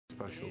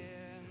special.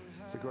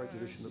 It's a great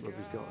tradition that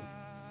rugby's got.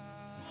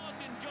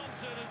 Martin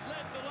Johnson has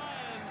led the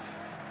Lions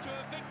to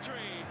a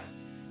victory.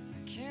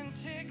 Can't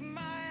take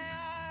my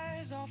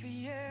eyes off of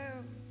you.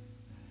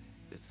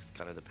 It's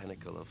kind of the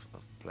pinnacle of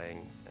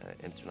playing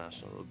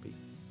international rugby.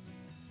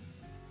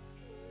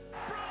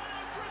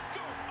 Brian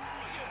O'Driscoll,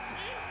 oh, you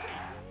beauty!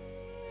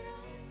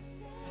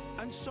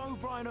 And so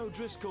Brian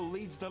O'Driscoll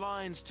leads the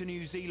Lions to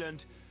New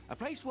Zealand, a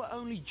place where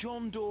only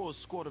John Dawes'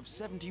 squad of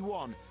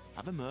 71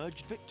 have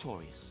emerged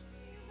victorious.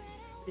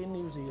 In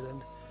New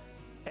Zealand,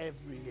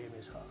 every game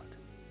is hard.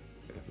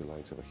 The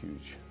Lions have a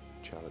huge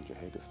challenge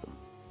ahead of them.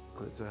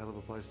 It's a hell of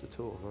a place to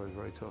tour, very,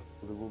 very tough.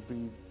 There will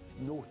be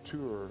no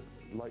tour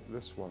like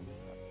this one.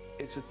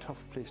 It's a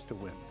tough place to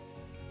win.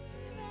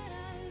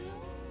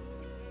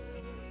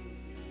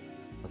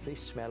 If they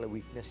smell a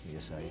weakness in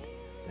your side,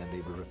 then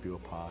they will rip you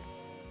apart.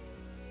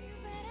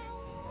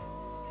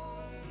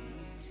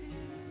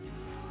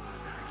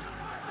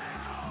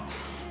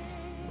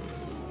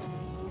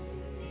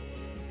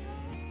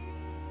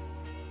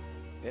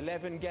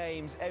 "11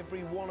 games,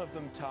 every one of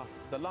them tough.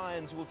 The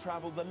Lions will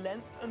travel the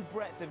length and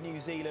breadth of New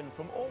Zealand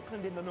from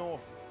Auckland in the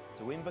north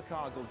to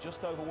Invercargill,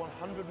 just over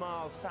 100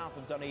 miles south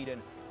of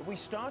Dunedin. But we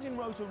start in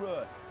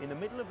Rotorua, in the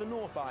middle of the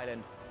North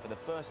Island, for the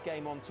first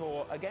game on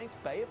tour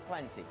against Bay of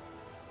Plenty.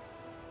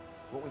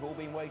 What we've all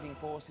been waiting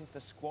for since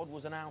the squad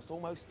was announced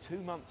almost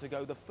 2 months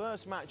ago, the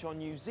first match on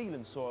New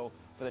Zealand soil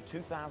for the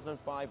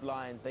 2005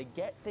 Lions. They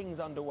get things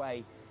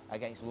underway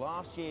against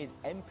last year's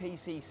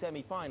NPC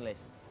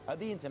semi-finalists at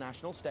the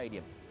International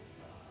Stadium.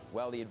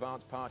 Well, the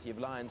advanced party of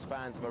Lions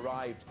fans have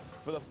arrived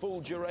for the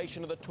full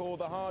duration of the tour,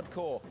 the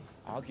hardcore.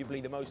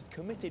 Arguably the most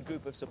committed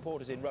group of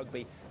supporters in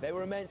rugby. They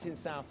were immense in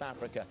South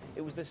Africa.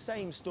 It was the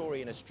same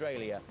story in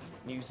Australia.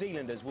 New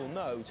Zealanders will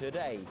know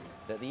today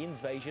that the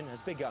invasion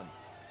has begun.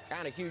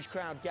 And a huge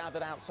crowd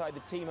gathered outside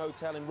the team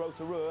hotel in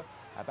Rotorua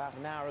about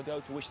an hour ago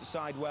to wish the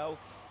side well.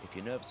 If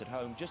you're nervous at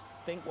home, just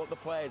think what the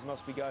players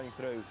must be going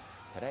through.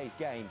 Today's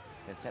game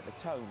can set the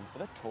tone for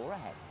the tour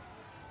ahead.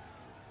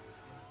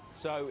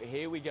 So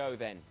here we go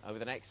then. Over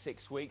the next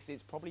 6 weeks,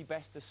 it's probably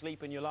best to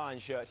sleep in your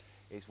Lions shirt.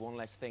 It's one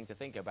less thing to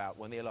think about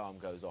when the alarm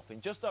goes off.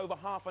 In just over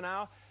half an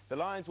hour, the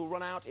Lions will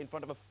run out in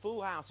front of a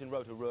full house in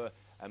Rotorua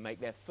and make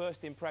their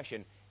first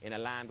impression in a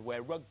land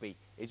where rugby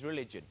is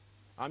religion.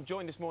 I'm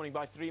joined this morning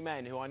by 3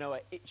 men who I know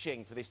are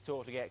itching for this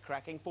tour to get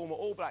cracking. Former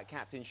All Black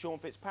captain Sean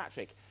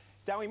Fitzpatrick,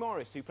 Dowie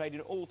Morris, who played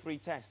in all 3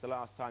 tests the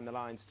last time the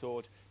Lions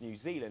toured New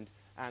Zealand,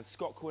 and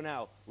Scott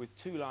Quinnell with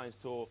 2 Lions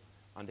tour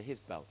under his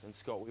belt. And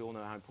Scott, we all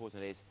know how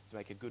important it is to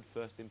make a good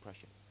first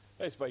impression.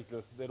 It's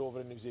vital. They're over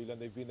in New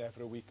Zealand. They've been there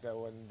for a week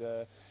now,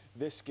 and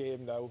this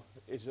game now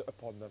is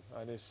upon them,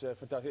 and it's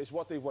fantastic. It's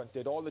what they've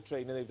wanted. All the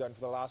training they've done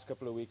for the last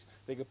couple of weeks,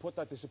 they could put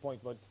that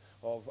disappointment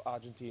of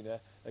Argentina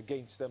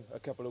against them a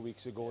couple of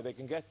weeks ago. They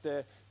can get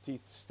their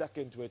teeth stuck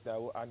into it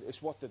now, and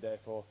it's what they're there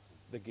for.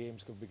 The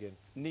games can begin.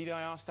 Need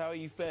I ask, how are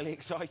you fairly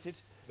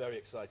excited? Very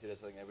excited,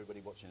 as I think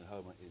everybody watching at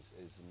home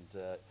is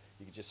and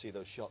you can just see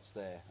those shots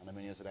there. And I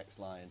mean, as an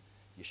ex-Lion,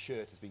 your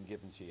shirt has been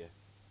given to you.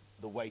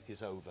 The wait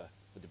is over.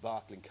 The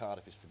debacle in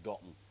Cardiff is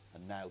forgotten,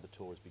 and now the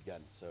tour has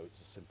begun. So it's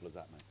as simple as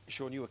that, mate.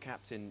 Sean, you were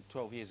captain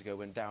 12 years ago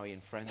when Dowie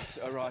and friends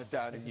arrived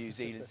down in New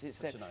Zealand. Since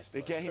then, nice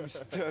the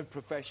game's turned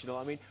professional.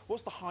 I mean,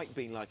 what's the hype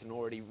been like in an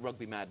already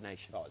rugby-mad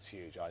nation? Oh, it's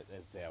huge.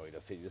 As Dowie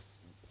does, you just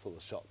saw the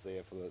shots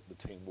there for the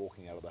team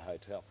walking out of the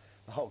hotel.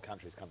 The whole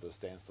country's come to a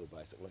standstill,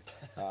 basically.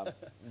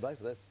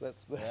 Basically,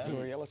 that's the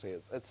reality.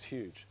 It's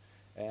huge,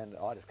 and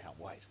I just can't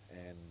wait.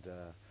 And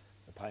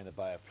they're playing the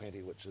Bay of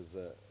Plenty, which is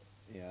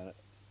you know,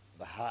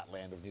 the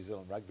heartland of New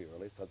Zealand rugby,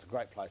 really. So it's a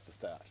great place to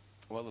start.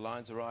 Well, the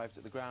Lions arrived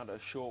at the ground a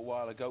short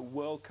while ago.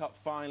 World Cup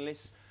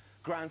finalists,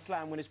 Grand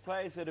Slam winners,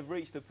 players that have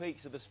reached the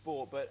peaks of the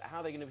sport. But how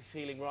are they going to be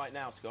feeling right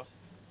now, Scott?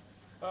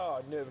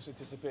 Oh, nervous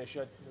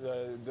anticipation.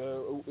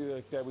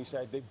 There we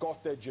said they've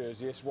got their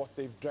jersey. It's what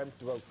they've dreamt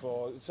about.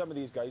 For some of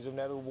these guys have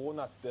never worn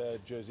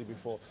that jersey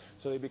before,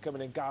 so they'll be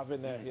coming in.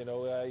 Gavin there, you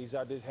know, he's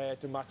had his hair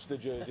to match the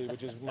jersey,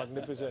 which is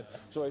magnificent.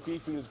 So if he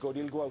feels good,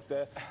 he'll go out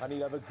there and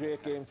he'll have a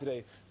great game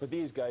today. But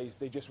these guys,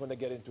 they just want to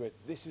get into it.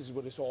 This is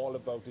what it's all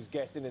about, is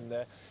getting in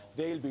there.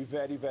 They'll be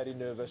very, very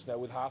nervous now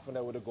with half an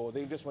hour to go.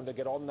 They'll just want to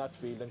get on that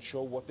field and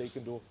show what they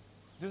can do.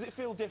 Does it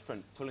feel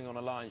different pulling on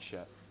a Lions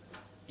shirt?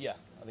 Yeah,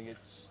 I think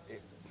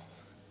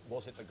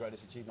was it the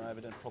greatest achievement I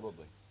ever done?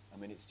 Probably. I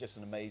mean, it's just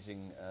an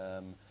amazing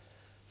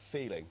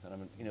feeling. And I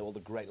mean, you know, all the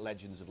great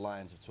legends of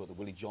Lions have taught. The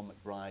Willie John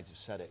McBrides have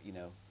said it. You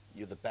know,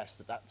 you're the best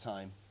at that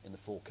time in the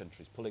 4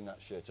 countries. Pulling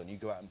that shirt on, you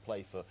go out and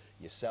play for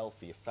yourself,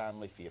 for your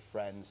family, for your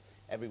friends.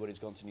 Everybody's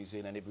gone to New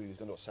Zealand. Everybody's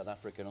gone to South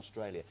Africa and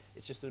Australia.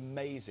 It's just an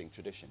amazing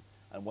tradition,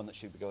 and one that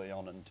should be going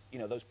on. And you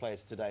know, those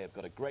players today have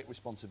got a great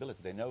responsibility.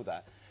 They know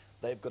that.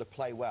 They've got to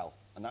play well,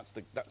 and that's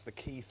the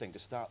key thing to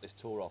start this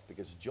tour off,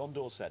 because as John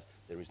Dawes said,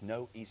 there is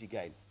no easy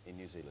game in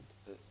New Zealand.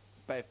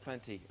 Bay of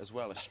Plenty as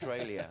well,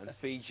 Australia and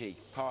Fiji,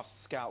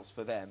 past scouts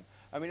for them.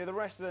 I mean, are the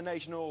rest of the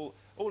nation, all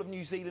of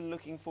New Zealand,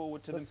 looking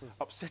forward to them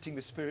upsetting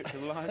the spirits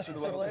of the Lions from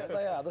the World Cup?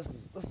 They are. This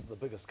is the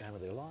biggest game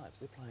of their lives.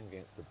 They're playing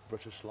against the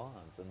British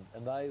Lions,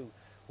 and they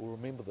will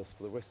remember this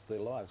for the rest of their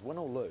lives. Win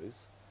or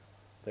lose,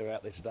 they're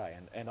out there today,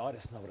 and I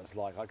just know what it's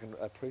like. I can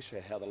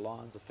appreciate how the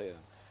Lions are feeling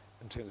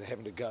in terms of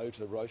having to go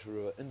to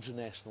Rotorua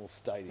International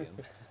Stadium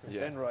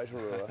in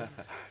Rotorua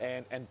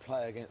and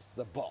play against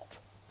the Bop.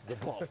 The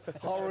Bop.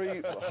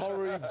 Horry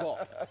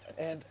Bop.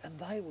 And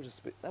they will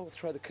they will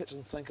throw the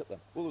kitchen sink at them.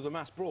 Well, there was a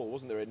mass brawl,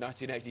 wasn't there, in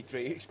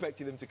 1983,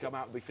 expecting them to come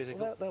out and be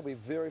physical? Well, they'll be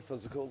very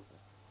physical.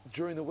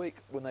 During the week,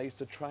 when they used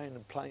to train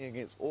and playing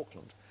against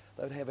Auckland,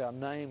 they would have our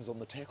names on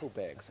the tackle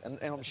bags. And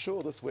I'm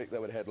sure this week they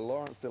would have had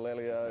Lawrence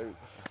Dallaglio,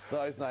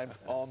 those names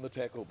on the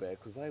tackle bag,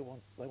 because they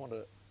want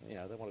to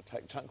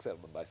take chunks out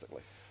of them,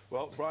 basically.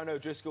 Well, Brian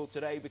O'Driscoll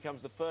today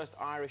becomes the first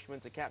Irishman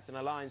to captain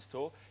a Lions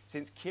tour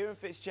since Kieran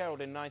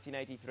Fitzgerald in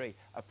 1983.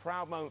 A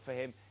proud moment for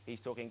him.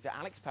 He's talking to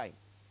Alex Payne.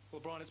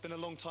 Well, Brian, it's been a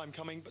long time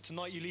coming, but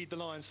tonight you lead the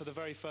Lions for the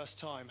very first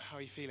time. How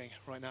are you feeling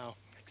right now?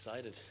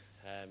 Excited.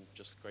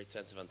 Just a great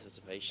sense of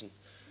anticipation.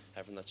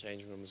 Everyone in that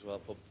changing room as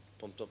well,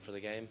 pumped up for the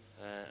game,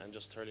 and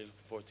just thoroughly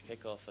looking forward to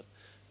kick-off at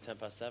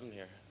 7:10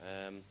 here.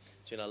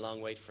 It's been a long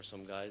wait for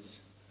some guys.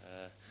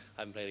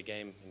 I haven't played a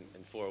game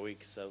in 4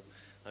 weeks, so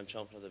I'm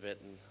chomping at the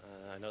bit, and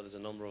I know there's a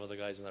number of other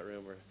guys in that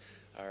room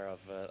are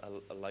of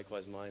a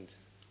likewise mind.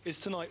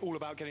 Is tonight all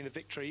about getting the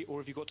victory, or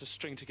have you got to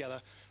string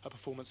together a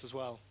performance as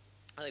well?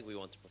 I think we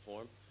want to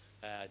perform.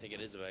 I think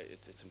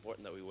it's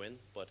important that we win,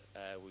 but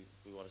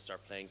we want to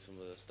start playing some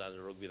of the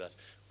standard rugby that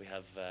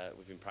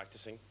we've been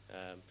practicing.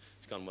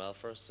 It's gone well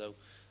for us, so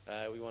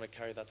we want to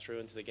carry that through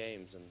into the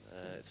games, and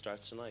it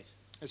starts tonight.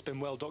 It's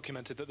been well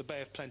documented that the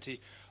Bay of Plenty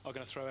are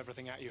going to throw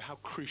everything at you. How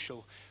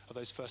crucial are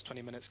those first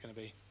 20 minutes going to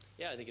be?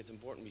 Yeah, I think it's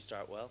important we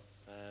start well.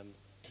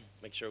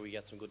 Make sure we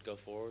get some good go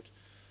forward.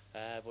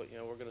 But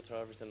we're going to throw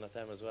everything at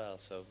them as well.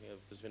 So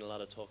there's been a lot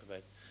of talk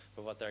about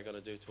what they're going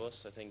to do to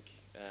us. I think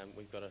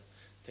we've got to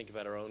think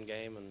about our own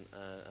game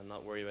and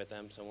not worry about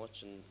them so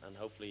much. And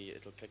hopefully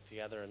it'll click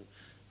together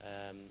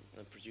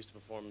and produce a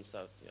performance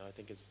that I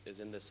think is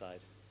in this side.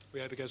 We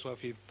hope it goes well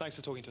for you. Thanks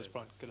for talking to us,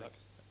 Brian. Good luck.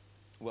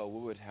 Well,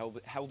 Woodward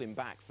held him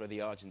back for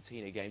the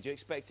Argentina game. Do you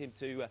expect him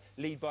to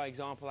lead by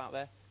example out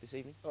there this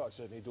evening? Oh, I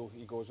certainly do.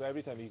 He goes,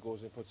 every time he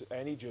goes and puts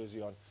any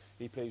jersey on,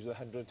 he plays with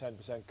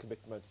 110%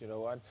 commitment,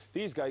 And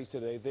these guys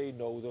today, they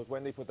know that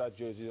when they put that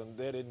jersey on,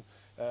 they're in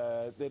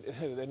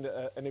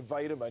an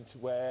environment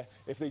where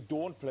if they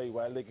don't play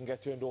well, they can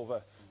get turned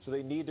over. So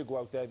they need to go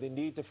out there, they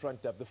need to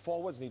front up. The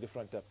forwards need to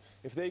front up.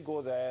 If they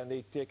go there and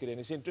they take it in,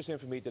 it's interesting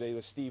for me today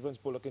with Stevens,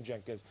 Bullock and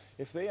Jenkins.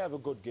 If they have a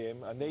good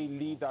game and they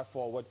lead that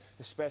forward,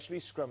 especially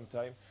scrum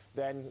time,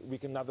 then we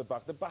can have the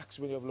back. The backs,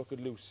 when you have a look at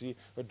Lucy,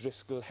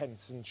 O'Driscoll,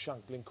 Henson,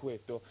 Shanklin,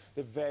 Cueto,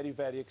 they're very,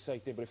 very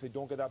exciting. But if they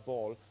don't get that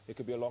ball, it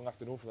could be a long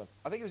afternoon for them.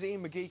 I think it was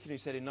Ian McGeechan who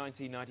said in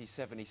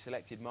 1997 he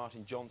selected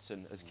Martin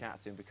Johnson as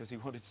captain because he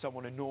wanted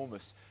someone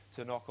enormous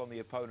to knock on the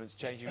opponent's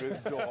changing room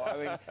door. I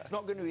mean, it's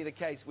not going to be the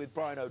case with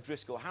Brian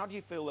O'Driscoll. How do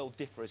you feel they'll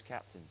differ as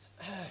captains?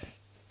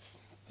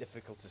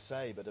 Difficult to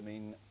say, but I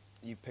mean,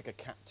 you pick a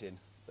captain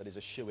that is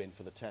a shoe-in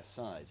for the Test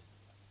side,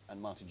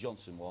 and Martin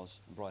Johnson was,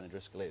 and Brian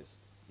O'Driscoll is,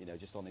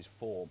 just on his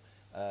form.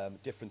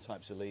 Different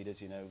types of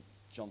leaders,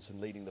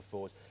 Johnson leading the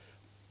forwards.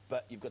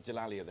 But you've got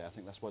Dallaglio there. I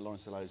think that's why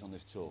Lawrence Dallaglio is on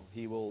this tour.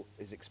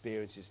 His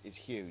experience is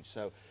huge.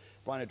 So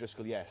Brian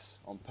O'Driscoll, yes,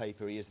 on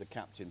paper he is the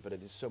captain, but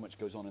so much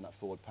goes on in that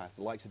forward path.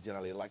 The likes of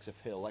Dallaglio, the likes of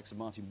Hill, the likes of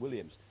Martin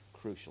Williams,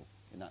 crucial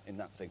in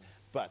that thing.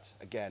 But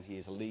again, he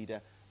is a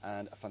leader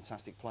and a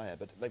fantastic player.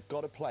 But they've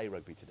got to play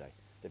rugby today.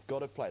 They've got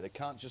to play. They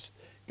can't just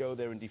go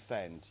there and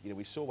defend.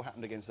 We saw what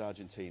happened against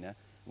Argentina,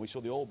 and we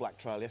saw the All Black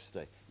trial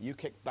yesterday. You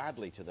kick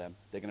badly to them,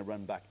 they're going to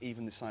run back,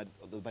 even the side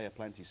of the Bay of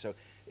Plenty. So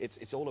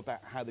it's all about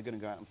how they're going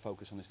to go out and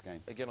focus on this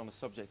game. Again, on the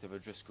subject of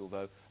O'Driscoll,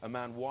 though, a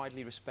man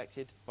widely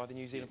respected by the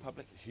New Zealand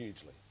public?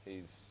 Hugely.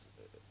 He's,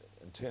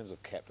 in terms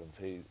of captains,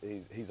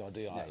 he's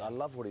ideal. Yeah, I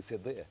love what he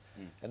said there.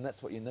 And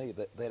that's what you need,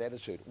 that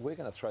attitude. We're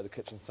going to throw the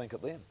kitchen sink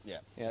at them. Yeah.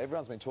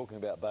 Everyone's been talking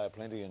about Bay of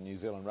Plenty and New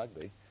Zealand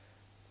rugby.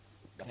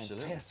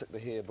 Absolutely. Fantastic to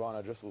hear Brian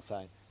O'Driscoll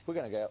saying, we're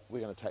going to go out, we're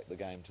going to take the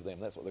game to them.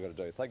 That's what they've got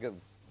to do. If they give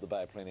the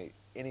Bay of Plenty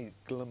any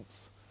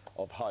glimpse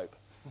of hope,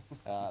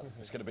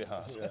 it's going to be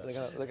hard. Yeah,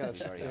 they're going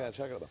to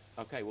chuck it at them.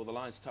 OK, well, the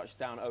Lions touched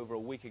down over a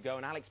week ago,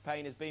 and Alex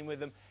Payne has been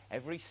with them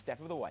every step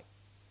of the way.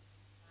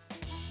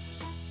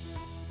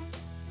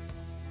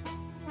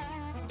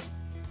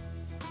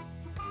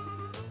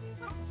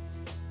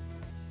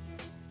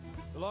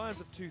 The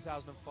Lions of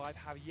 2005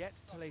 have yet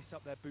to lace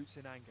up their boots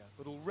in anger,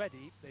 but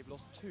already they've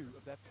lost 2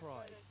 of their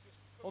pride.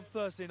 On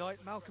Thursday night,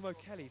 Malcolm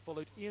O'Kelly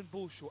followed Ian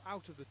Bullshaw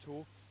out of the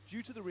tour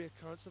due to the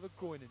reoccurrence of a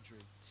groin injury.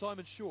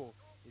 Simon Shaw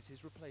is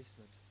his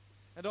replacement.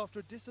 And after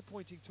a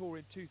disappointing tour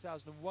in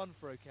 2001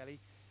 for O'Kelly,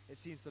 it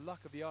seems the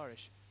luck of the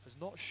Irish has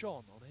not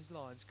shone on his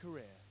Lions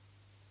career.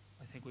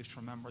 I think we have to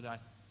remember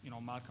that,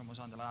 Malcolm was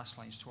on the last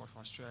Lions tour for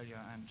Australia,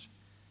 and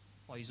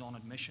by his own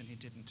admission, he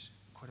didn't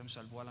acquit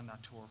himself well on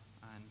that tour,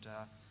 and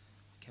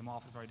came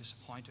off it very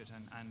disappointed,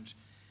 and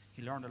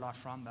he learned a lot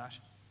from that.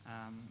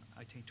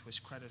 I think to his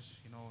credit,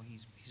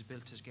 he's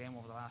built his game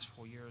over the last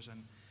 4 years,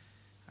 and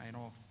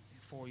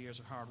 4 years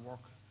of hard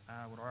work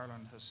with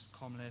Ireland has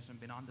culminated and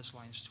been on this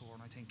Lions tour,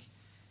 and I think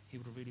he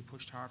would have really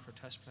pushed hard for a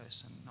test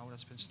place, and now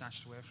that's been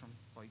snatched away from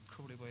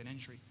cruelly by an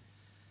injury.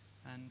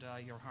 And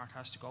your heart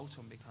has to go to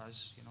him,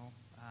 because, you know,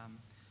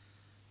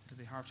 it'll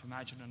be hard to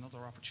imagine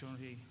another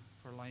opportunity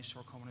for a Lions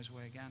tour coming his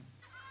way again.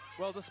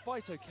 Well,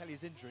 despite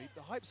O'Kelly's injury,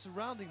 the hype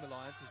surrounding the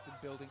Lions has been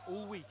building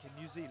all week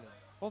in New Zealand.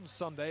 On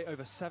Sunday,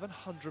 over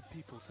 700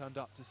 people turned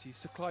up to see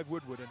Sir Clive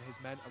Woodward and his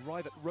men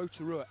arrive at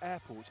Rotorua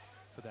Airport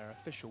for their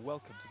official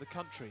welcome to the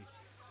country.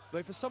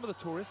 Though for some of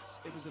the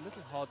tourists, it was a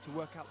little hard to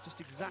work out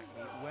just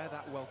exactly where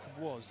that welcome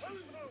was,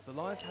 as the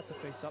Lions had to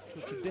face up to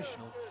a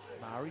traditional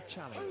Maori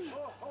challenge.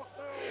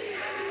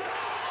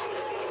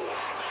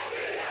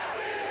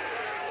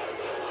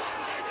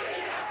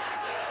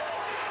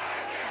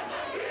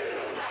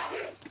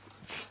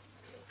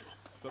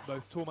 But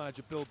both tour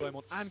manager Bill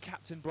Beaumont and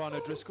captain Brian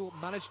O'Driscoll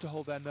managed to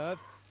hold their nerve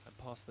and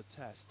pass the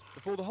test,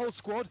 before the whole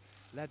squad,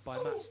 led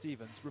by Matt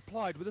Stevens,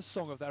 replied with a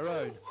song of their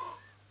own,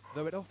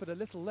 though it offered a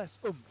little less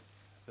oomph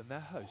than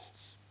their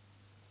hosts.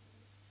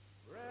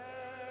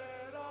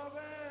 Bread of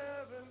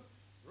heaven,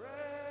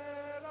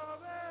 bread of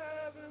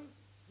heaven,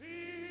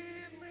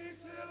 feed me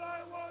till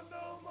I want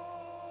no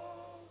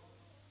more.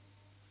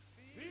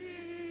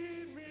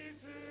 Feed me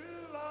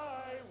till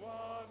I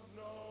want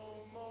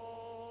no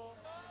more.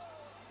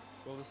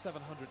 Well, the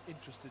 700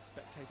 interested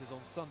spectators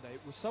on Sunday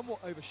were somewhat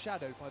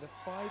overshadowed by the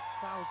 5,000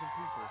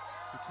 people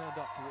who turned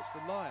up to watch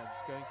the Lions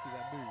going through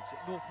their moves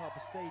at North Harbour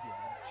Stadium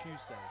on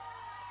Tuesday.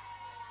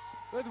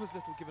 Though there was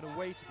little given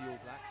away to the All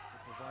Blacks,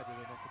 it provided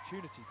an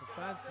opportunity for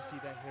fans to see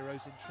their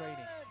heroes in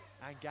training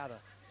and gather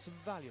some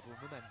valuable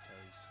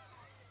mementos.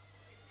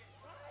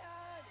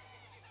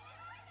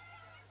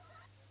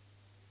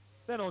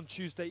 Then on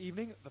Tuesday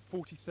evening, the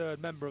 43rd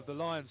member of the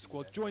Lions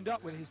squad joined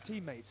up with his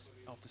teammates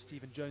after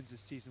Stephen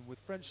Jones's season with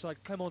French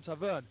side Clement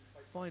Auvergne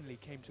finally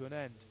came to an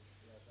end.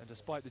 And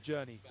despite the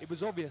journey, it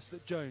was obvious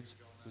that Jones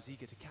was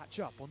eager to catch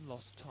up on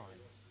lost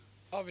time.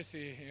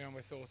 Obviously, you know, my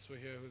thoughts were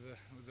here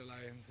with the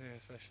Lions,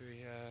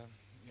 especially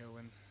you know,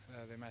 when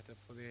they met up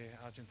for the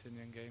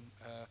Argentinian game.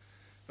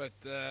 But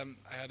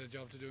I had a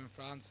job to do in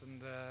France,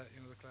 and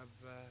you know, the club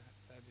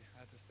said I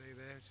had to stay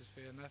there, which is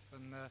fair enough.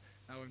 And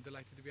now I'm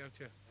delighted to be out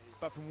here.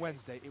 But from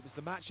Wednesday, it was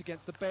the match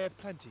against the Bay of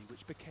Plenty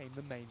which became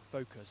the main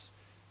focus.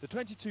 The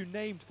 22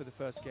 named for the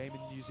first game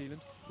in New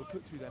Zealand were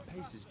put through their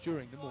paces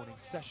during the morning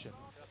session.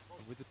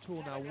 And with the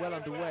tour now well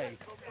underway,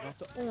 and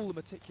after all the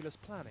meticulous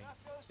planning,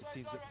 it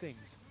seems that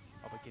things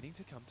are beginning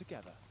to come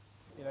together.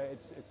 You know,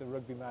 it's a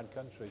rugby-mad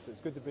country, so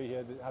it's good to be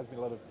here. There has been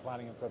a lot of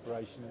planning and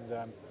preparation,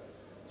 and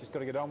just got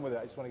to get on with it.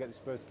 I just want to get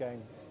this first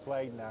game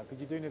played now,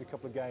 because you do need a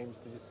couple of games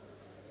to just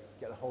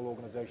get the whole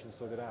organisation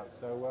sorted out.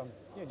 So,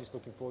 yeah, just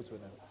looking forward to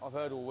it now. I've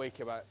heard all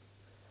week about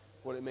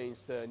what it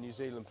means to New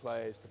Zealand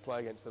players to play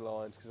against the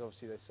Lions, because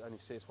obviously they only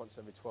see us once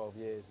every 12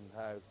 years, and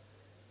how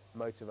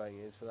motivating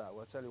it is for that.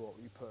 Well, I tell you what,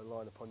 you put a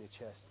line upon your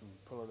chest and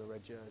pull on a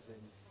red jersey,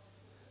 and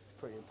it's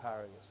pretty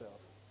empowering itself.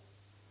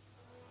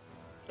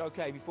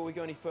 OK, before we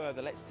go any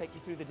further, let's take you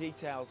through the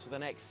details for the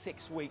next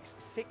 6 weeks.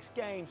 6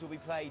 games will be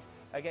played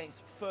against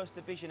First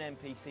Division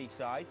NPC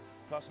sides,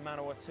 plus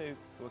Manawatu,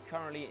 who are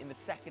currently in the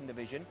 2nd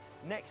Division.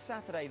 Next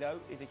Saturday, though,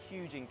 is a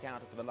huge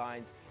encounter for the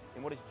Lions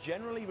in what is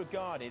generally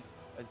regarded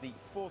as the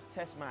 4th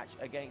Test match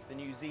against the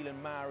New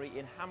Zealand Maori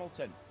in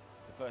Hamilton.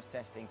 The first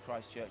test in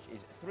Christchurch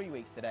is 3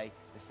 weeks today,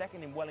 the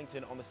second in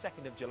Wellington on the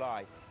 2nd of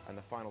July, and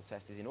the final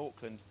test is in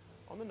Auckland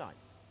on the 9th.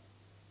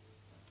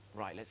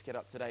 Right, let's get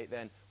up to date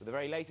then with the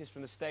very latest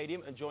from the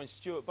stadium and join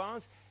Stuart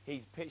Barnes.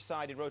 He's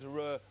pitch-side in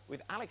Rotorua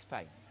with Alex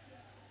Payne.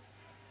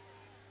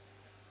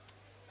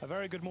 A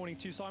very good morning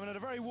to you, Simon, and a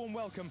very warm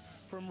welcome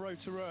from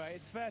Rotorua.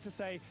 It's fair to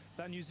say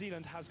that New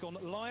Zealand has gone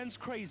Lions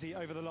crazy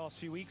over the last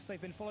few weeks. They've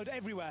been followed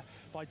everywhere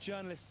by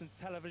journalists and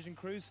television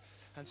crews.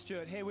 And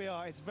Stuart, here we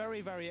are. It's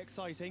very, very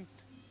exciting.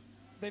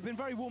 They've been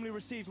very warmly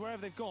received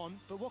wherever they've gone,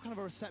 but what kind of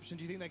a reception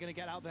do you think they're going to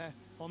get out there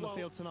on the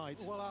field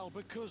tonight? Well, Al,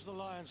 because the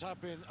Lions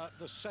have been at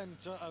the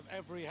centre of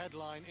every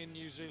headline in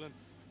New Zealand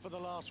for the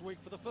last week,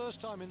 for the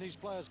first time in these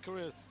players'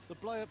 careers, the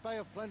Bay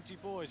of Plenty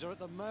boys are at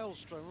the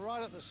maelstrom,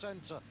 right at the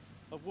centre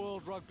of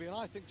world rugby, and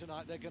I think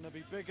tonight they're going to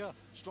be bigger,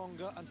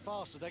 stronger and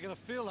faster. They're going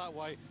to feel that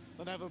way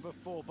than ever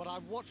before. But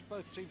I've watched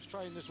both teams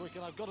train this week,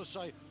 and I've got to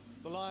say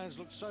the Lions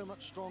looked so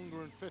much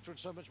stronger and fitter and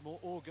so much more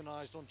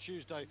organised on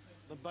Tuesday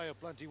than Bay of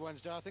Plenty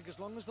Wednesday. I think as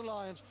long as the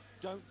Lions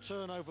don't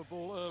turn over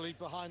ball early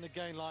behind the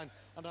gain line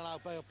and allow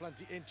Bay of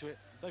Plenty into it,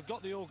 they've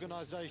got the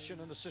organisation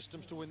and the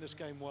systems to win this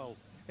game well.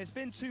 It's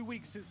been 2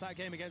 weeks since that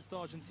game against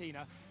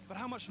Argentina, but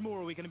how much more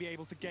are we going to be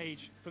able to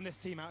gauge from this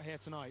team out here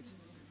tonight?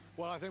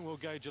 Well, I think we'll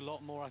gauge a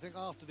lot more. I think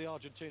after the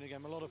Argentina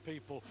game, a lot of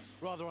people,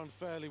 rather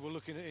unfairly, were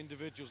looking at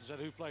individuals and said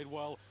who played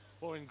well,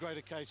 or in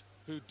greater case,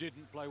 who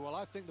didn't play well.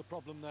 I think the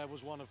problem there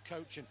was one of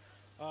coaching.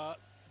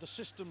 The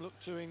system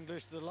looked too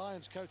English. The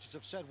Lions coaches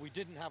have said we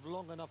didn't have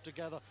long enough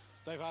together.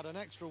 They've had an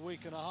extra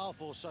week and a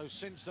half or so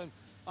since then.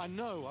 I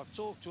know, I've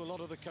talked to a lot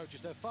of the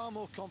coaches. They're far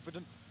more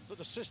confident that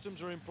the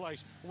systems are in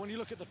place. And when you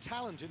look at the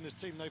talent in this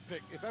team they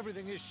picked, if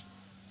everything is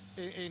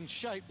in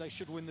shape, they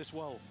should win this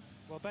well.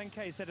 Well, Ben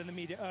Kay said in the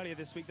media earlier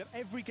this week that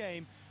every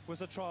game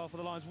was a trial for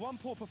the Lions. One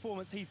poor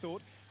performance, he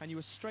thought, and you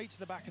were straight to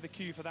the back of the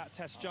queue for that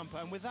test jumper.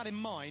 And with that in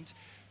mind,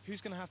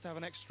 who's going to have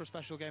an extra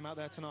special game out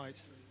there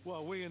tonight?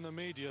 Well, we in the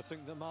media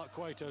think that Mark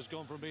Cueto's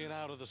gone from being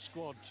out of the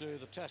squad to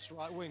the test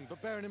right wing.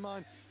 But bearing in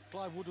mind,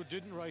 Clive Woodward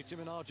didn't rate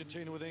him in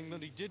Argentina with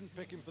England. He didn't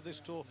pick him for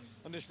this tour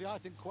initially. I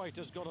think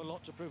Cueto's got a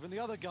lot to prove. And the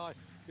other guy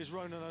is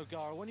Ronan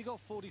O'Gara. When you've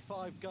got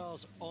 45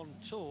 guys on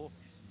tour,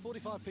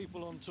 45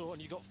 people on tour,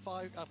 and you've got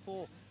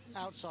 4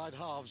 outside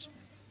halves,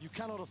 you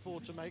cannot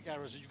afford to make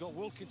errors. You've got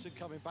Wilkinson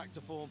coming back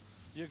to form.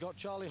 You've got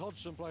Charlie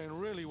Hodgson playing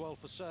really well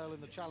for Sale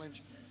in the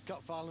Challenge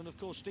Cup final. And, of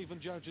course, Stephen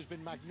Jones has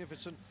been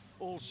magnificent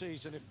all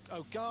season. If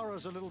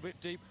O'Gara's a little bit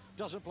deep,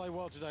 doesn't play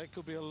well today, it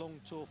could be a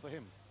long tour for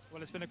him.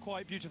 Well, it's been a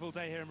quite beautiful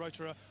day here in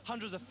Rotorua.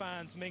 Hundreds of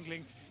fans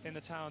mingling in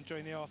the town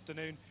during the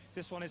afternoon.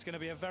 This one is going to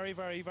be a very,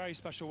 very, very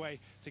special way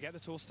to get the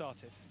tour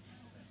started.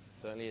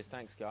 Certainly is.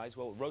 Thanks, guys.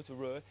 Well,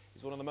 Rotorua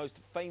is one of the most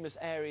famous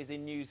areas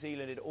in New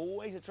Zealand. It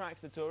always attracts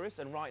the tourists,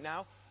 and right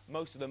now,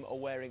 most of them are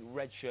wearing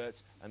red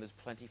shirts, and there's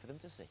plenty for them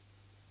to see.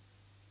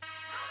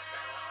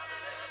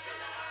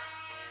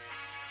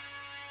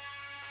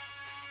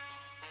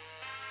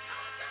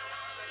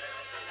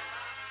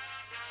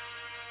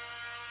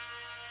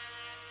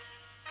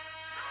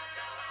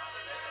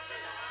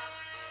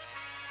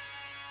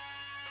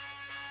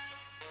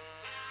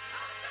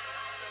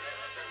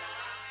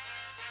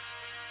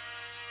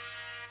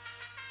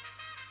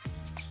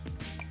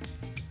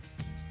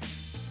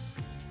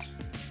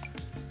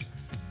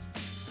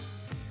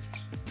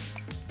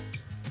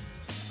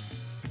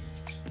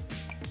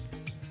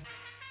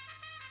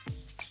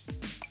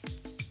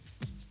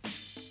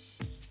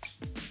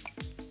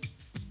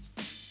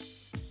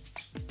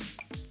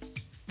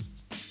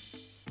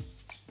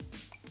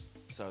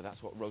 So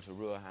that's what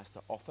Rotorua has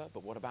to offer,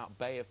 but what about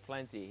Bay of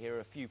Plenty? Here are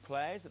a few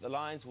players that the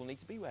Lions will need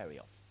to be wary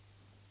of.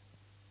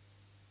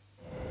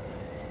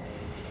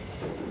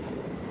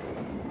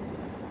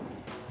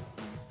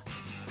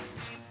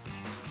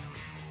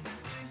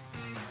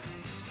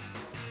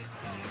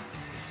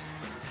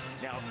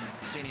 Now,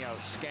 Senio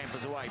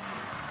scampers away.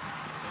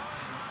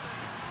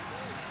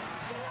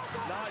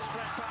 Nice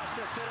flat pass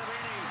to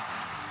Silavini.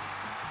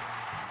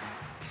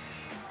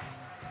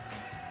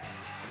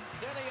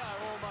 Senio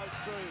almost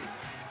through.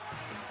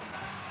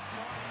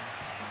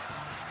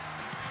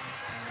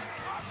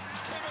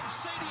 Kevin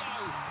Senio.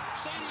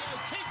 Senio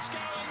keeps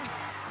going.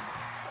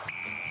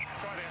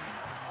 Got him.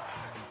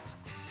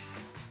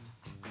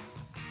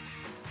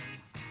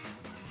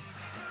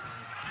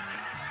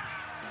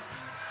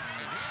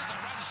 And here's a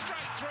run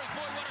straight through.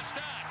 Boy, what a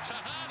start.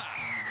 Tahana.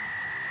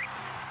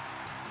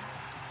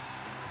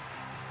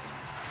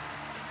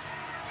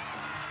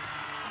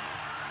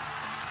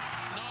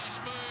 Nice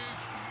move.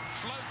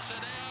 Floats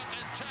it out,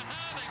 and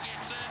Tahana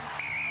gets in.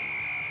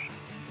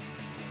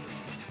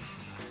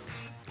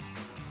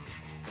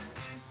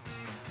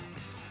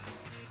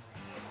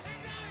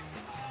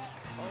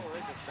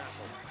 Horrendous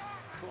battle.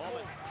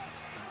 Orman.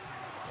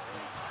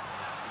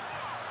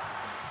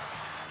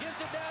 Gives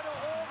it down to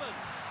Orman.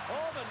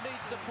 Orman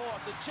needs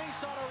support. The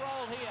Chiefs on a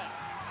roll here.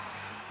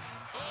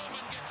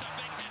 Orman gets a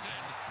big hit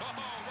in. Oh,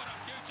 what a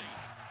beauty.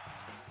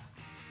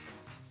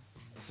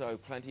 So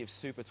plenty of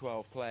Super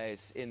 12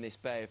 players in this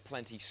Bay of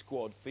Plenty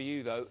squad. For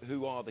you, though,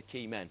 who are the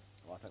key men?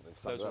 Well, I think they've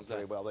summed it up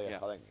very well there. Yeah.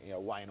 I think, you know,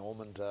 Wayne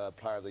Ormond,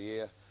 Player of the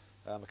Year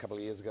a couple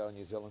of years ago in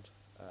New Zealand,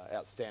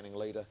 outstanding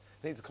leader.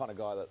 And he's the kind of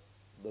guy that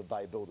the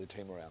Bay build their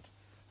team around.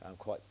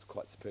 Quite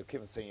superb.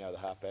 Kevin Senio, the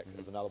halfback,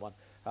 is another one.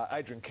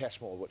 Adrian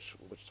Cashmore, which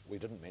we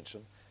didn't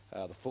mention,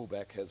 the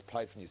fullback, has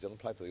played for New Zealand,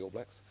 played for the All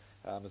Blacks,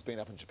 has been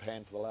up in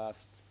Japan for the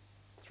last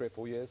 3 or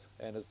 4 years,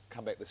 and has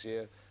come back this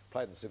year,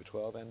 played in the Super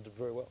 12 and did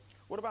very well.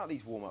 What about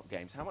these warm-up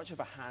games? How much of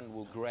a hand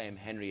will Graham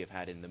Henry have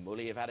had in them? Will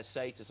he have had a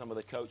say to some of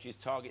the coaches,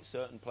 target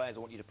certain players? I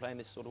want you to play in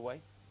this sort of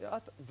way? Yeah,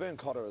 Vern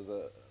Cotter is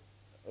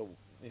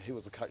he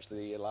was the coach of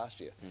the year last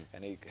year,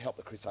 and he helped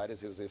the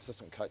Crusaders. He was the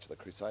assistant coach of the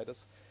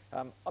Crusaders.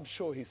 I'm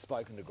sure he's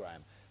spoken to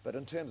Graham, but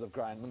in terms of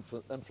Graham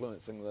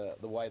influencing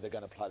the way they're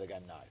going to play the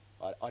game,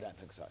 no, I don't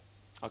think so.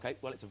 OK,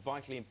 well, it's a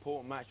vitally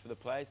important match for the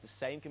players. The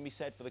same can be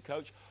said for the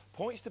coach.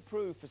 Points to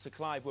prove for Sir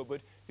Clive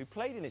Woodward, who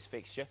played in this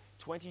fixture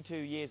 22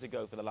 years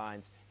ago for the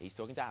Lions. He's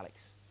talking to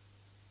Alex.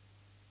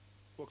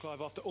 Well, Clive,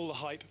 after all the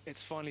hype,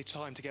 it's finally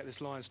time to get this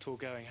Lions tour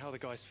going. How are the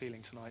guys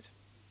feeling tonight?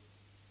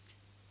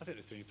 I think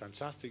they're feeling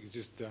fantastic. It's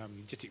just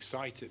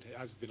excited. It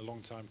has been a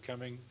long time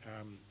coming.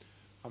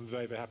 I'm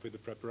very, very happy with the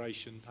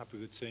preparation, happy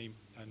with the team,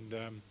 and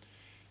you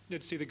know,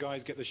 to see the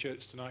guys get the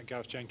shirts tonight.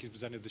 Gareth Jenkins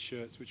presented the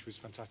shirts, which was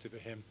fantastic for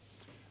him.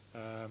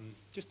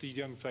 Just the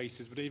young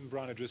faces, but even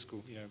Brian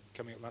O'Driscoll, you know,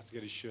 coming up last to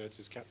get his shirt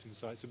as captain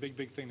side. It's a big,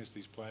 big thing to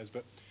these players.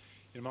 But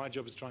you know, my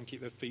job is to try and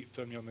keep their feet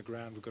firmly on the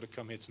ground. We've got to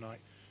come here tonight,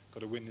 got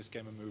to win this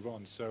game and move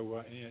on.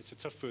 So you know, it's a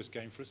tough first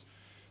game for us.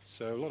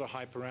 So a lot of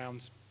hype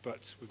around,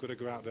 but we've got to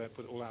go out there,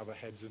 put it all out of our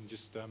heads, and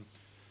just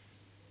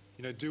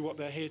you know, do what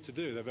they're here to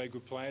do. They're very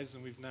good players,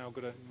 and we've now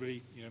got to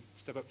really, you know,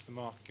 step up to the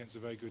mark against a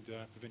very good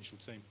provincial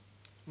team.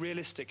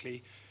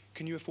 Realistically,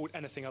 can you afford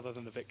anything other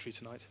than the victory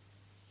tonight?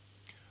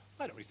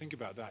 I don't really think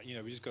about that. You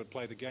know, we just got to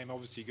play the game.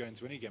 Obviously, you go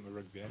into any game of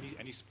rugby,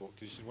 any sport,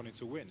 because you're wanting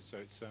to win. So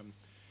it's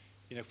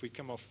you know, if we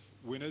come off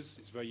winners,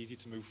 it's very easy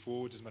to move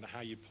forward. Doesn't matter how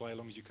you play, as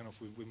long as you come off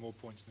with more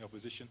points than the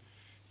opposition,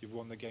 you've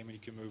won the game and you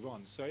can move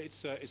on. So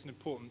it's an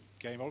important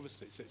game.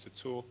 Obviously, it's a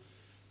tour,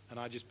 and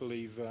I just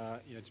believe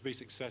you know, to be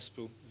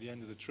successful at the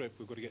end of the trip,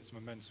 we've got to get some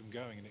momentum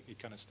going, and it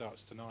kind of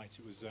starts tonight.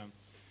 It was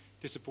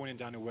disappointing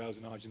down in Wales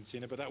and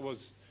Argentina, but that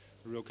was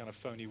a real kind of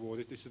phony war.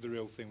 This is the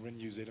real thing. We're in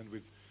New Zealand.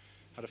 We've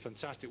had a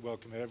fantastic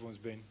welcome here. Everyone's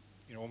been,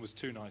 you know, almost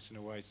too nice in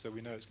a way. So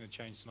we know it's going to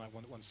change tonight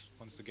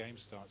once the game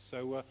starts.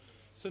 So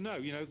so no,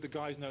 you know, the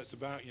guys know it's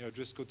about, you know,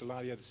 Driscoll,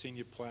 Dallaglio, the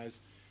senior players.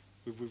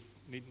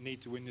 We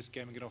need to win this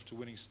game and get off to a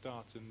winning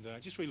start, and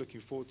just really looking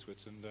forward to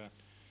it, and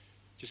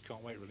just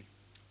can't wait really.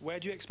 Where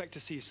do you expect to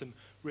see some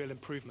real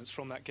improvements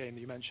from that game that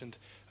you mentioned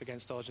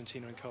against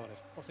Argentina and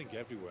Cardiff? I think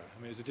everywhere. I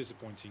mean, it was a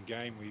disappointing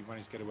game. We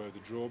managed to get away with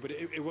the draw, but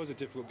it was a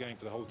difficult game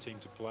for the whole team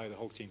to play, the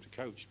whole team to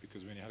coach,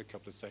 because we only had a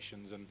couple of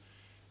sessions, and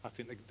I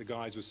think the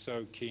guys were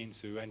so keen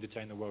to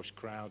entertain the Welsh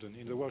crowd, and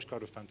you know, the Welsh crowd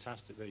were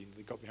fantastic. They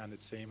got behind the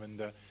team,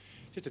 and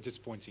just a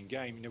disappointing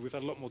game. You know, we've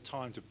had a lot more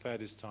time to prepare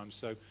this time,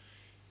 so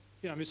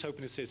you know, I'm just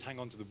hoping to see us hang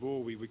on to the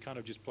ball. We kind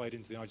of just played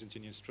into the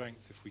Argentinian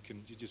strength. If we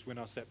can just win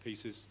our set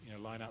pieces, you know,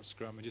 line out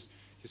scrum, and just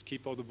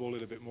keep hold of the ball a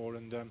little bit more,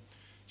 and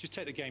just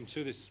take the game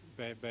to this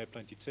Bay of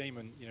Plenty team.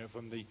 And you know,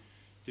 from the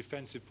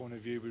defensive point of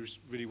view, we just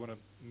really want to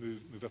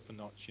move up a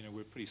notch. You know,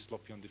 we're pretty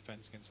sloppy on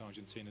defence against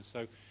Argentina.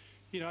 So,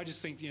 you know, I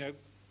just think, you know,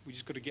 we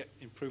just got to get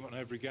improvement on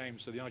every game.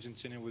 So the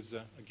Argentina was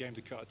a game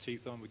to cut our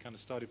teeth on. We kind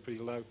of started pretty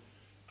low,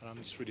 and I'm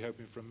just really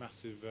hoping for a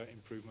massive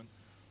improvement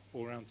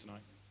all around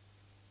tonight.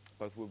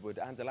 Both Woodward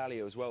and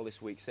Dallaglio as well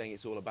this week saying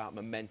it's all about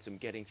momentum,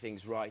 getting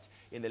things right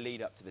in the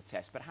lead up to the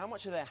test. But how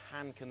much of their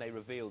hand can they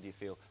reveal, do you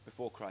feel,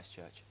 before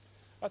Christchurch?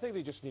 I think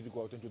they just need to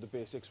go out and do the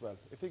basics well.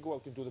 If they go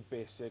out and do the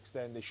basics,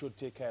 then they should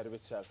take care of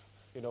itself.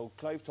 You know,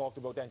 Clive talked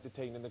about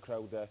entertaining the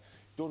crowd there.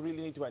 Don't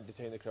really need to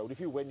entertain the crowd.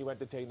 If you win, you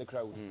entertain the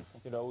crowd.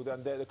 You know,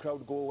 then the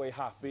crowd go away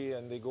happy,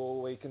 and they go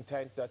away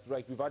content that,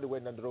 right, we've had a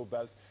win under our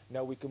belt,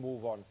 now we can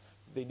move on.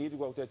 They need to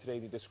go out there today,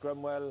 they need to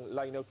scrum well,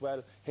 line out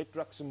well, hit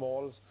rucks and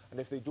mauls, and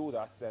if they do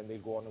that, then they'll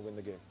go on and win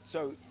the game.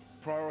 So,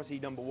 priority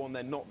number one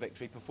then, not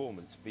victory,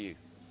 performance for you?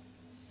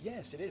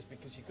 Yes, it is,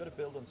 because you've got to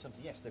build on something.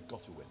 Yes, they've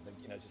got to win.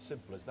 You know, it's as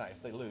simple as that.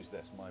 If they lose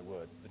this, my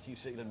word, the New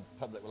Zealand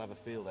public will have a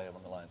field day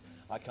on the Lions.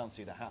 I can't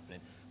see that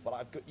happening.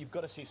 But you've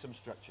got to see some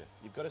structure.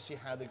 You've got to see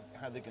how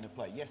they're going to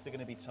play. Yes, they're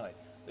going to be tight.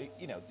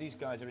 You know, these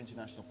guys are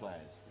international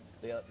players.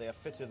 They are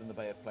fitter than the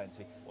Bay of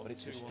Plenty, but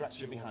it's the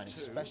structure behind it,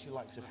 especially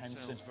likes of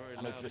Henson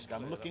and O'Driscoll.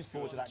 I'm looking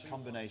forward to that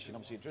combination.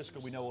 Obviously,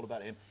 O'Driscoll, we know all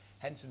about him.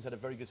 Henson's had a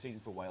very good season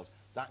for Wales.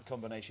 That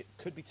combination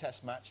could be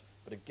test match,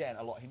 but again,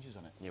 a lot hinges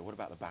on it. Yeah, what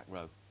about the back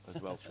row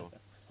as well, Sean?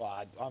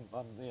 Well,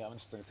 I'm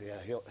interested to see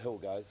how Hill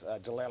goes.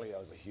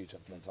 Dallaglio is a huge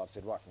influence. I've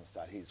said right from the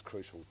start, he's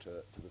crucial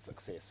to the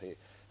success here.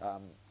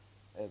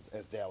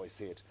 As Dowie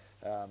said,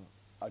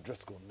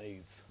 O'Driscoll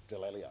needs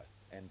Dallaglio.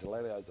 And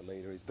Dallaglio's a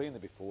leader. He's been there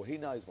before. He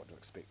knows what to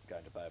expect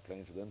going to Bay of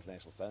Plenty, to the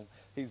international stadium.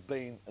 He's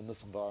been in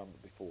this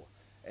environment before,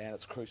 and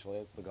it's crucial,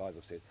 as the guys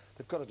have said.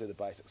 They've got to do the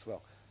basics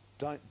well.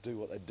 Don't do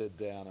what they did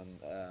down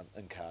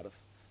in Cardiff.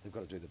 They've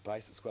got to do the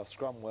basics well,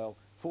 scrum well.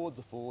 Forwards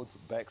are forwards,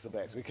 backs are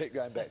backs. We keep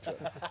going back to it.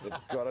 They've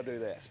got to do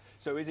that.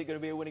 So is it going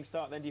to be a winning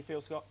start then, do you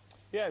feel, Scott?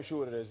 Yeah,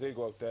 sure it is. They'll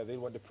go out there. They'll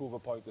want to prove a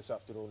point this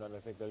afternoon, and I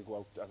think they'll go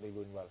out and they'll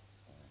win well.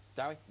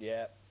 Dowie?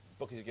 Yeah,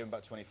 bookies are giving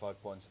about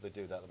 25 points. If they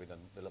do that,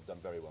 they'll have done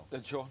very well.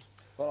 Sean?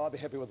 Well, I'd be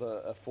happy with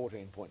a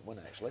 14-point win,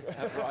 actually.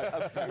 Right.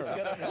 He's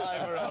got a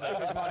fiver on it.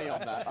 There's money on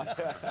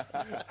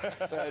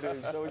that. Fair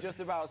dues. So we're just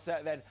about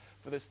set then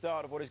for the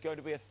start of what is going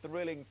to be a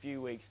thrilling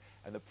few weeks,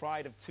 and the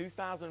pride of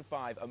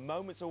 2005 are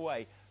moments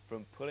away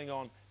from pulling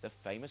on the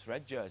famous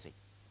red jersey.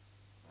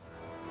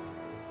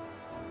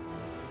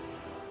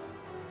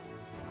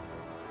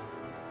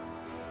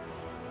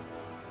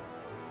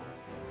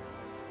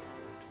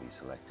 To be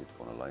selected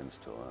on a Lions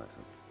tour, I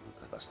think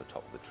that's the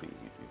top of the tree.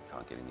 You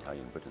can't get any higher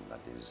in Britain. That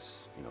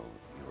is, you know,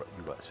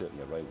 you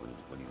certainly arrive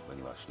when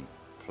you actually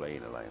play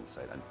in a Lions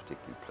side, and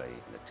particularly play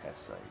in a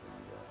Test side.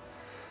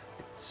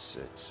 And it's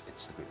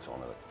the greatest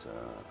honour that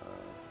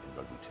in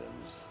rugby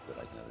terms that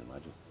I can ever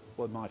imagine.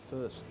 Well, my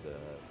first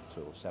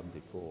tour,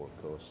 74,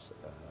 of course,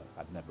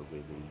 I'd never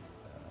really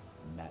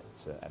met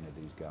any of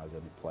these guys.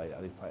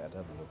 I'd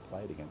never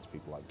played against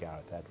people like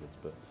Gareth Edwards,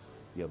 but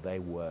you know, they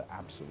were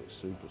absolute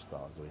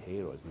superstars. They were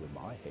heroes. They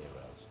were my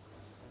heroes.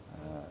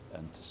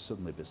 And to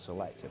suddenly be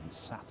selected and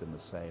sat in the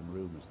same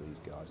room as these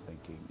guys,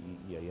 thinking,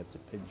 you had to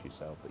pinch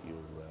yourself that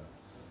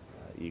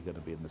you're going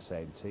to be in the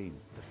same team.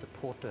 The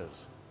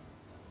supporters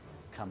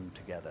come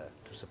together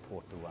to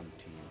support the one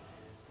team.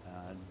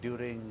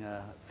 During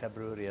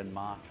February and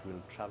March,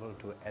 we'll travel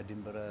to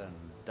Edinburgh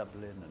and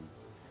Dublin and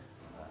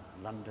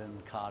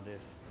London,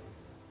 Cardiff,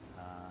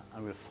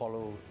 and we'll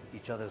follow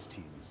each other's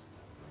teams.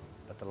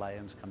 But the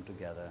Lions come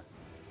together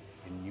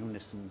in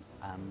unison,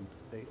 and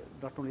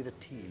not only the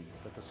team,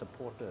 but the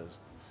supporters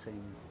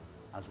sing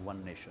as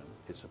one nation.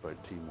 It's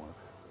about teamwork.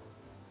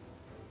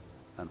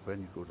 And when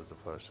you go to the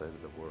far side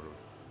of the world,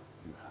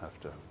 you have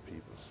to have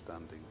people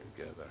standing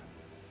together.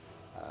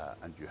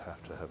 And you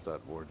have to have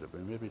that word that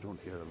we maybe don't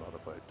hear a lot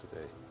about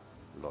today,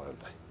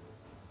 loyalty.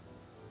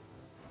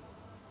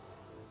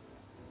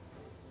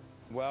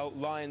 Well,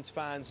 Lions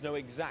fans know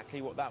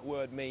exactly what that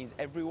word means.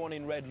 Everyone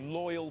in red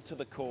loyal to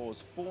the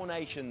cause. 4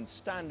 nations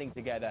standing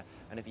together.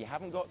 And if you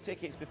haven't got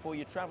tickets before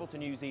you travel to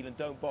New Zealand,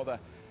 don't bother.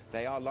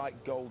 They are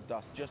like gold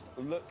dust. Just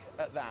look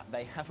at that.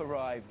 They have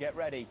arrived. Get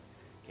ready.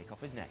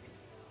 Kick-off is next.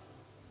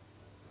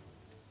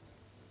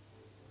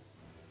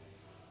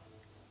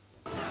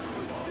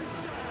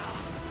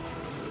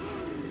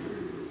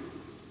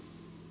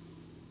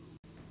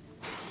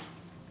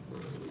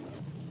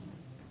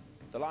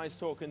 The Lions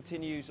tour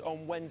continues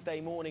on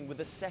Wednesday morning with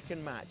the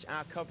second match.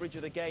 Our coverage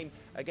of the game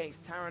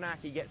against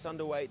Taranaki gets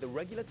underway at the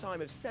regular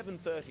time of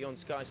 7:30 on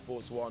Sky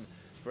Sports 1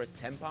 for a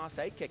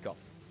 8:10 kick-off.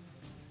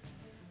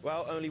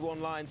 Well, only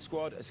one Lions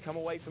squad has come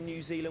away from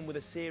New Zealand with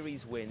a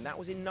series win. That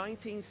was in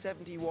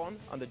 1971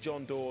 under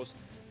John Dawes.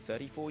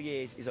 34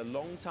 years is a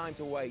long time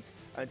to wait,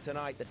 and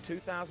tonight the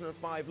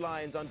 2005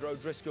 Lions under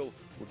O'Driscoll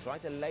will try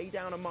to lay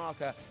down a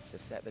marker to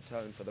set the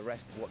tone for the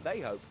rest of what they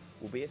hope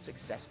will be a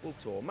successful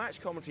tour.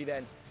 Match commentary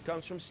then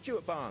comes from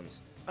Stuart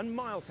Barnes and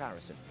Miles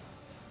Harrison.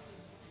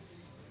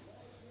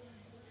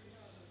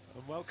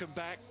 And welcome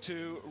back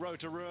to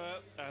Rotorua,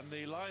 and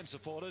the Lions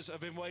supporters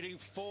have been waiting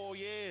 4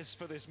 years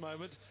for this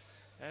moment,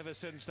 ever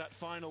since that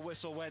final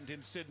whistle went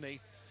in Sydney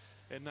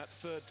in that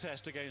 3rd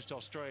test against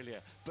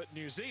Australia. But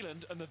New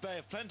Zealand and the Bay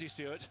of Plenty,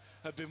 Stuart,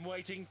 have been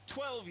waiting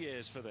 12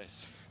 years for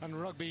this.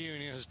 And rugby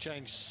union has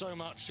changed so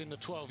much in the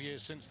 12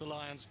 years since the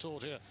Lions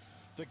toured here.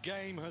 The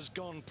game has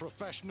gone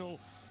professional.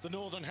 The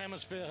Northern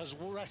Hemisphere has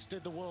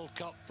wrested the World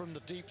Cup from the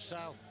Deep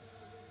South.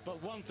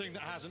 But one thing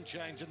that hasn't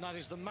changed, and that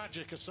is the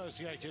magic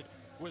associated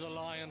with the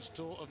Lions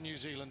tour of New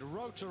Zealand.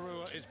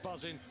 Rotorua is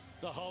buzzing.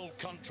 The whole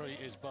country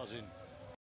is buzzing.